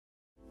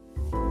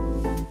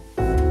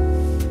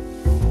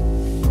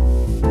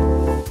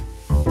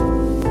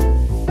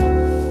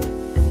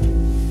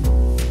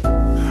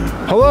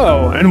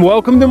and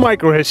welcome to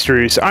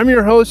Micro-Histories. I'm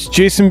your host,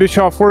 Jason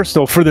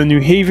Bischoff-Wurstle for the New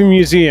Haven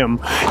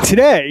Museum.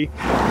 Today,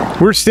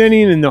 we're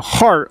standing in the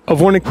heart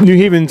of one of New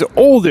Haven's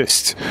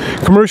oldest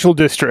commercial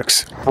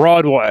districts,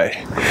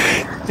 Broadway.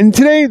 And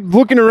today,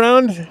 looking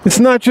around, it's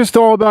not just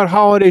all about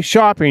holiday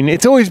shopping.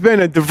 It's always been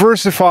a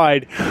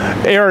diversified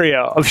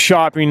area of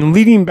shopping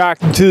leading back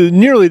to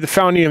nearly the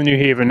founding of New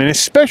Haven, and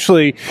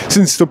especially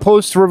since the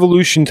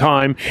post-revolution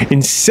time in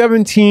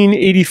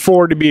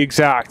 1784 to be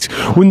exact,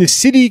 when the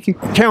city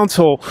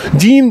council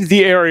deemed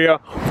the area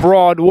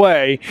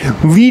Broadway,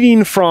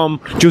 leading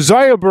from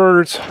Josiah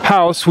Bird's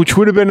house, which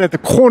would have been at the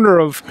corner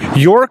of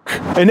York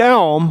and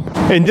Elm,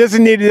 and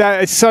designated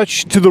that as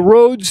such to the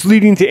roads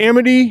leading to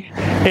Amity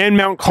and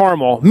Mount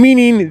Carmel,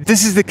 meaning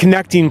this is the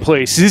connecting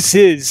place. This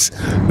is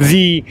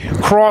the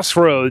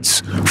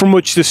crossroads from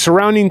which the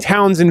surrounding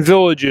towns and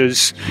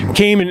villages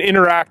came and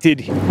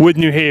interacted with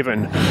New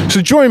Haven.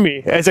 So join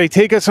me as I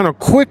take us on a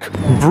quick,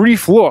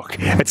 brief look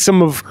at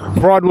some of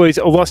Broadway's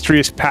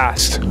illustrious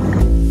past.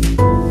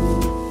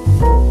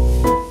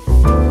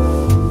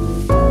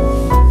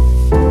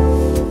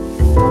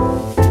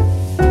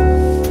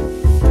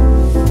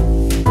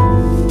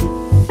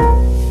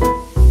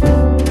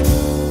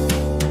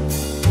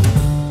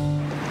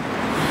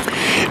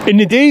 In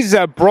the days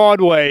that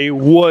Broadway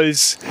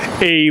was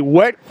a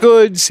wet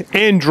goods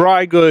and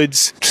dry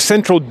goods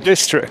central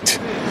district,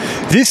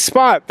 this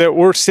spot that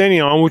we're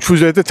standing on, which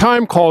was at the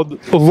time called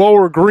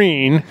Lower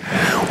Green,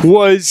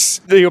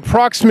 was the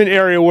approximate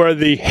area where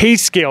the hay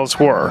scales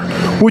were,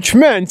 which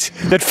meant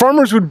that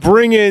farmers would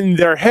bring in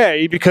their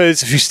hay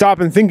because, if you stop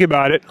and think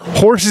about it,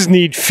 horses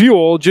need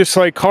fuel just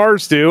like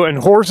cars do, and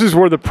horses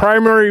were the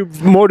primary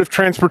mode of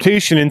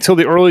transportation until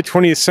the early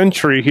 20th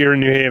century here in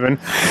New Haven.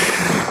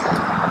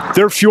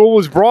 Their fuel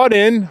was brought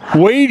in,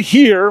 weighed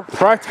here,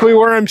 practically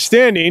where I'm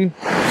standing,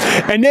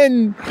 and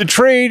then the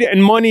trade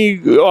and money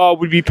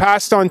would be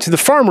passed on to the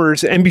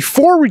farmers, and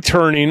before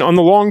returning on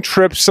the long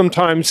trips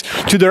sometimes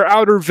to their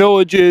outer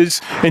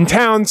villages and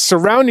towns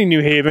surrounding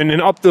New Haven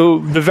and up the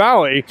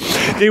valley,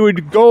 they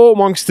would go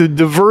amongst the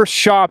diverse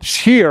shops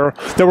here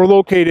that were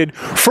located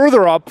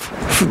further up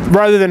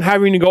rather than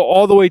having to go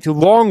all the way to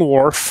Long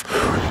Wharf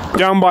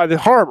down by the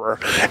harbor,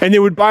 and they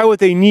would buy what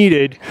they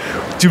needed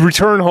to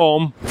return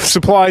home,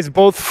 supplies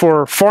both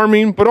for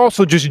farming but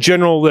also just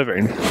general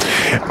living.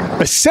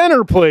 A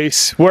center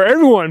place where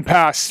everyone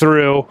passed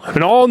through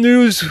and all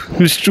news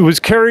was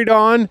carried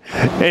on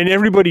and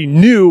everybody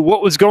knew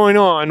what was going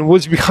on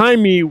was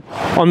behind me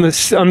on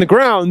the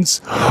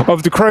grounds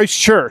of the Christ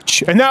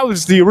Church, and that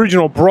was the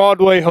original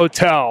Broadway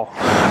Hotel,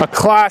 a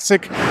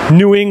classic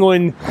New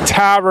England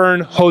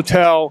tavern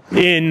hotel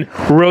in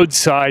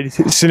roadside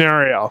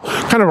scenario,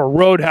 kind of a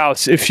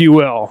roadhouse, if you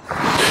will.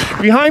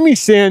 Behind me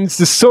stands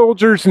the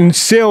Soldiers and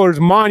Sailors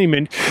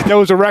Monument that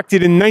was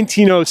erected in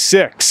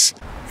 1906.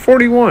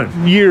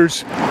 41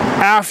 years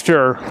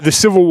after the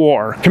Civil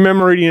War,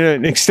 commemorating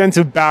an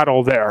extensive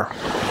battle there.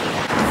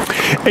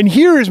 And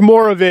here is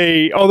more of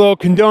a, although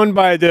condoned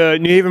by the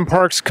New Haven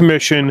Parks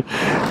Commission,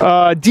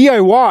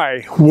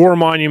 DIY war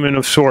monument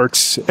of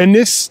sorts. And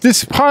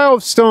this pile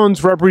of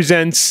stones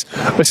represents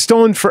a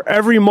stone for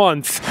every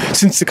month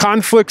since the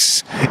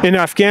conflicts in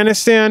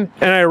Afghanistan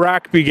and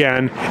Iraq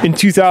began in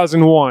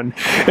 2001.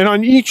 And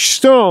on each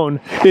stone,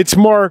 it's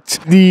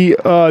marked the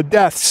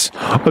deaths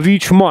of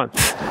each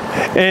month.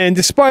 And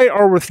despite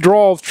our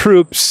withdrawal of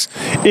troops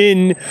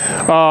in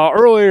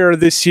earlier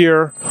this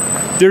year,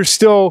 there's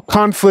still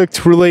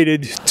conflict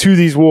related to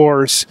these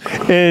wars,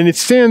 and it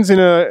stands in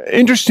an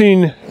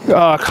interesting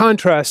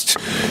contrast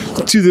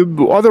to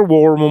the other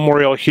war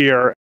memorial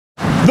here.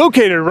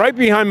 Located right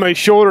behind my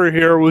shoulder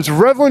here was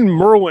Reverend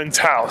Merwin's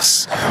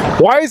house.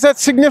 Why is that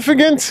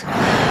significant?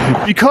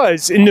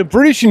 Because in the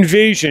British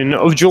invasion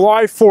of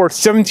July 4th,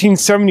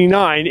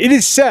 1779, it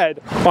is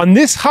said on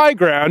this high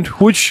ground,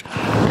 which,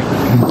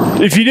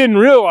 if you didn't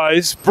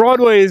realize,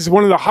 Broadway is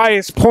one of the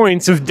highest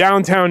points of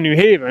downtown New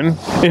Haven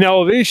in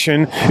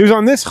elevation. It was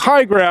on this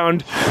high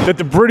ground that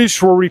the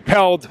British were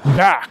repelled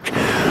back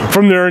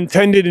from their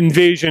intended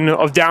invasion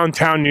of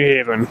downtown New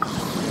Haven.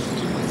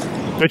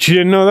 Bet you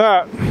didn't know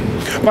that.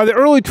 By the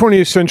early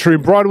 20th century,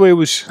 Broadway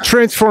was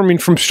transforming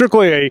from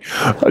strictly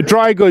a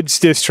dry goods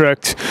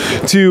district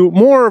to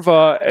more of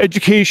an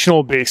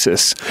educational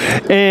basis.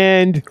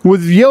 And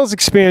with Yale's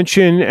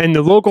expansion and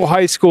the local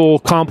high school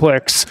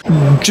complex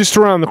just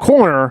around the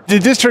corner, the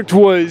district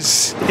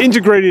was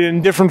integrated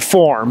in different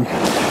form.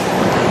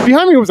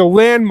 Behind me was a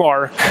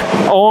landmark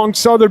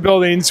amongst other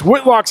buildings,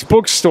 Whitlock's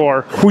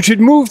bookstore, which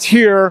had moved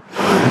here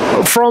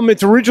from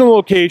its original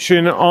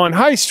location on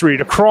High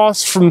Street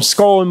across from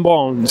Skull and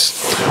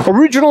Bones.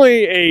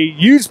 Originally a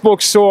used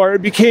bookstore,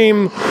 it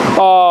became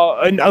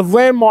a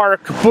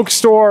landmark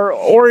bookstore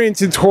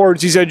oriented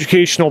towards these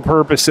educational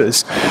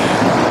purposes.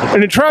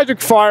 In a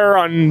tragic fire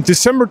on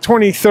December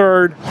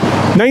 23rd,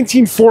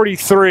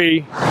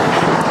 1943,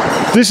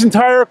 this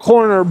entire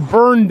corner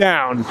burned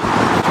down.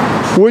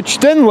 which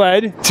then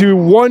led to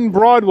One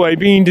Broadway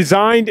being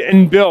designed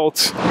and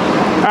built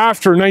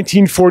after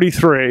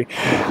 1943,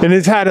 and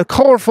it's had a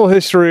colorful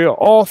history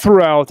all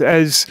throughout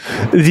as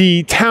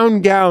the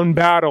town gown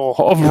battle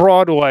of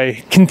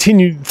Broadway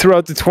continued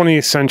throughout the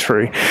 20th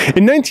century.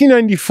 In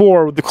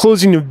 1994, with the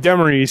closing of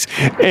Demery's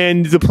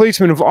and the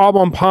placement of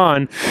Audubon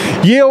Pond,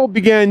 Yale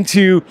began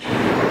to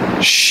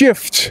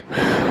shift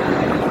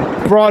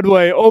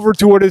Broadway over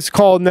to what is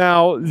called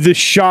now the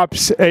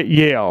Shops at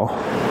Yale.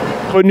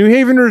 But New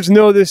Haveners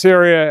know this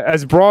area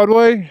as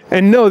Broadway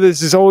and know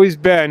this has always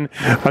been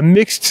a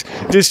mixed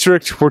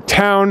district where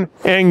town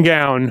and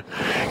gown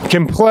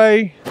can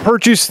play,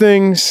 purchase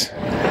things,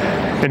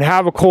 and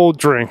have a cold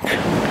drink.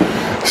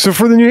 So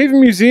for the New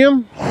Haven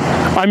Museum,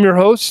 I'm your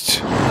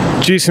host,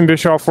 Jason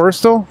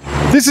Bischoff-Wurstle.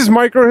 This is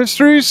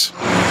Micro-Histories.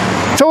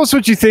 Tell us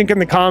what you think in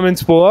the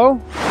comments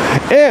below,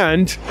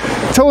 and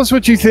tell us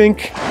what you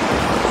think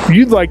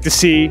you'd like to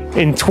see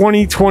in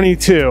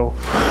 2022.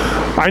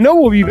 I know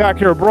we'll be back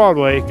here at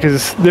Broadway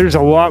because there's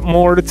a lot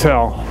more to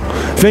tell.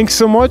 Thanks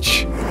so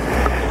much,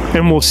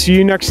 and we'll see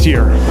you next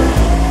year.